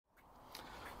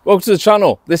Welcome to the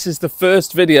channel. This is the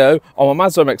first video on my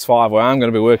Mazda MX5 where I'm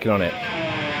going to be working on it.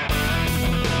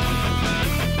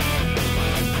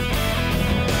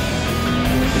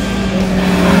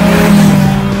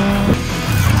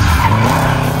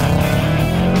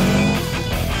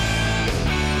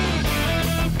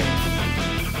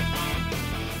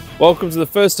 Welcome to the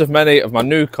first of many of my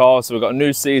new cars. So we've got a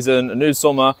new season, a new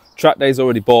summer, track days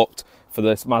already booked for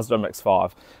this Mazda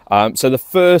MX5. So the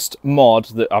first mod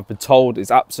that I've been told is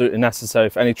absolutely necessary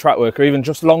for any track work or even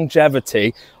just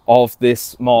longevity of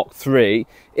this Mark III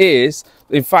is,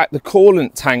 in fact, the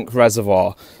coolant tank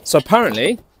reservoir. So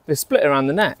apparently they split around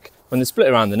the neck. When they split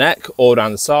around the neck or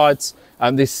down the sides,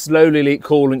 they slowly leak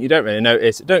coolant. You don't really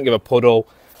notice, it don't give a puddle,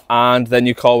 and then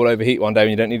your car will overheat one day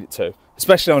when you don't need it to.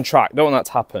 Especially on track, don't want that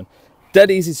to happen.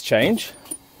 Dead easy to change.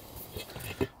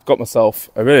 Got myself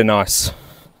a really nice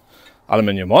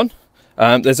aluminium one.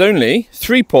 There's only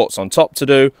 3 ports on top to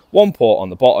do, 1 port on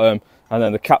the bottom, and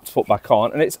then the cap's put back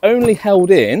on, and it's only held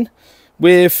in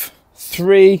with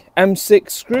 3 M6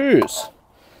 screws.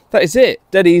 That is it,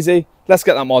 dead easy. Let's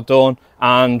get that mod done,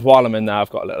 and while I'm in there, I've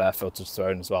got a little air filter to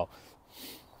throw in as well.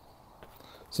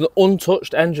 So the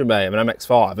untouched engine bay of an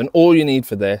MX5, and all you need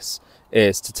for this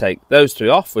is to take those 3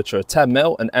 off, which are a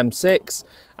 10mm and M6,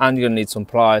 and you're gonna need some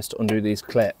pliers to undo these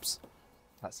clips.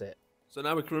 That's it. So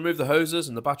now we can remove the hoses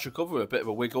and the battery cover with a bit of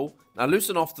a wiggle. Now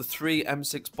loosen off the 3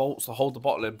 M6 bolts to hold the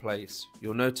bottle in place.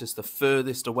 You'll notice the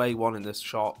furthest away one in this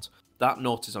shot, that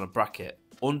nut is on a bracket.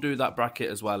 Undo that bracket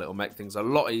as well, it'll make things a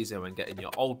lot easier when getting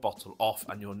your old bottle off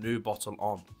and your new bottle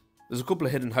on. There's a couple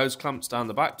of hidden hose clamps down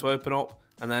the back to open up,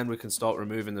 and then we can start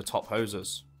removing the top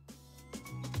hoses.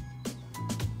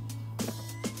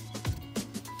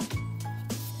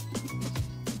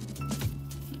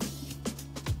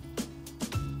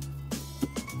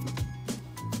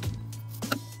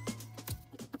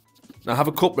 Now have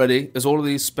a cup ready, as all of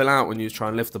these spill out when you try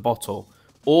and lift the bottle.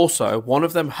 Also, one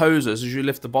of them hoses, as you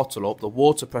lift the bottle up, the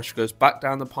water pressure goes back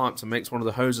down the pipes and makes one of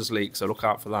the hoses leak, so look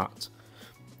out for that.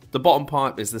 The bottom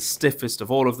pipe is the stiffest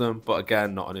of all of them, but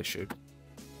again, not an issue.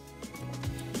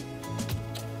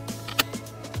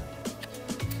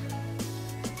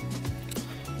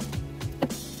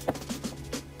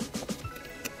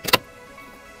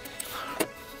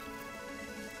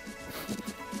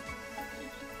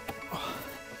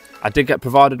 I did get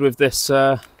provided with this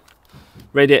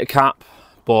radiator cap,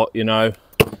 but you know,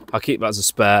 I'll keep that as a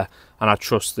spare, and I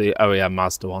trust the OEM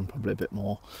Mazda one probably a bit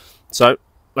more. So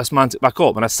let's mount it back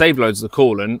up, and I saved loads of the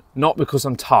coolant, not because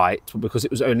I'm tight, but because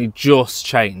it was only just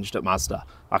changed at Mazda,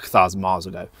 like 1,000 miles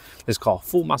ago. This car,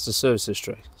 full Mazda service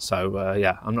history, so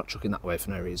yeah, I'm not chucking that away for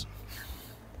no reason.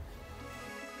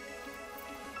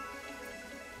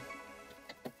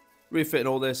 Refitting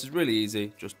all this is really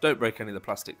easy, just don't break any of the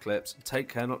plastic clips and take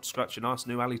care not to scratch your nice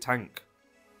new alley tank.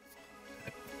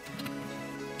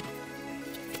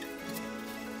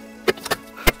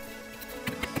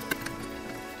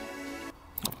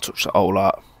 Touch that hole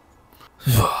out.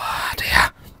 Oh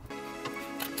dear.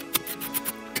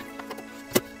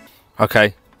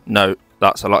 Okay, no,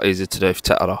 that's a lot easier to do if you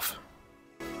take that off.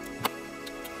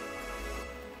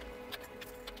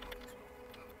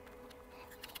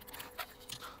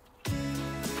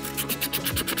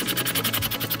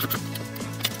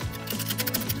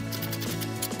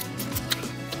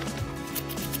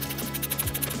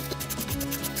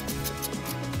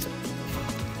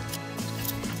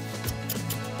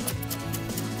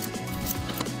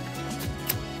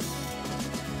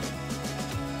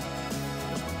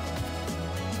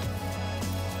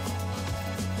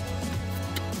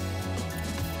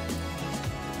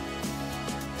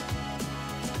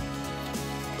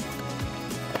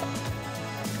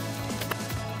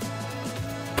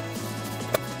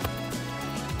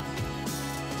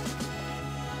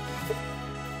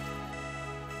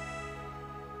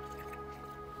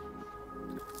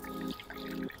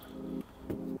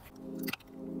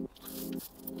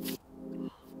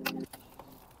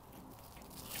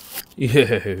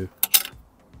 You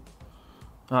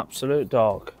absolute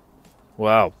dog.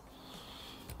 Wow,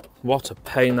 what a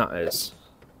pain that is.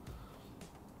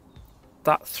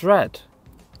 That thread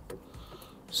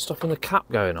stopping the cap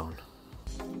going on.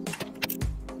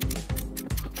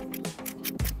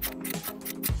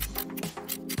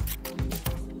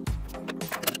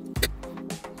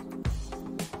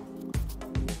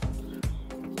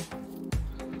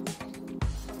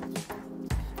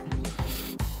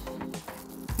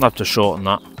 I'll have to shorten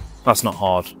that. That's not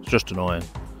hard, it's just annoying.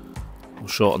 We'll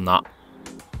shorten that.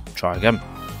 Try again.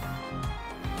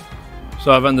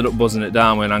 So I've ended up buzzing it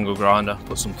down with an angle grinder,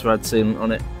 put some thread sealant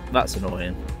on it. That's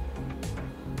annoying.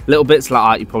 Little bits like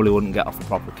that you probably wouldn't get off a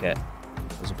proper kit.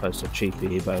 as opposed to a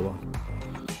cheapy eBay one.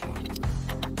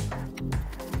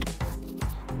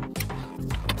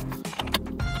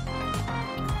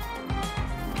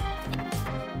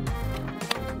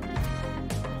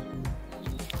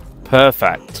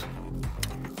 Perfect.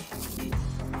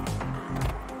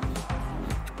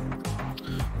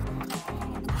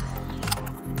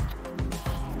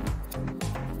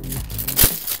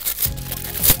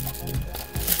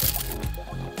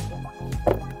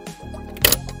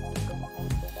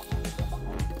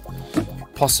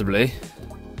 Possibly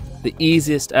the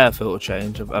easiest air filter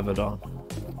change I've ever done.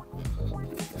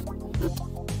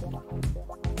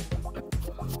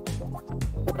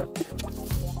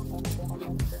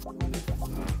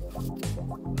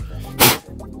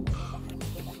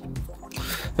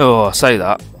 Oh, I say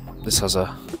that, this has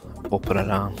a up and a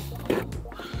down.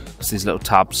 It's these little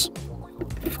tabs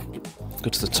go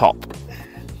to the top.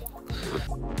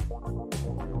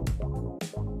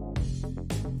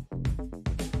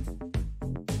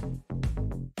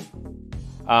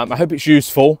 I hope it's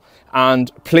useful, and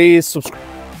please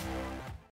subscribe.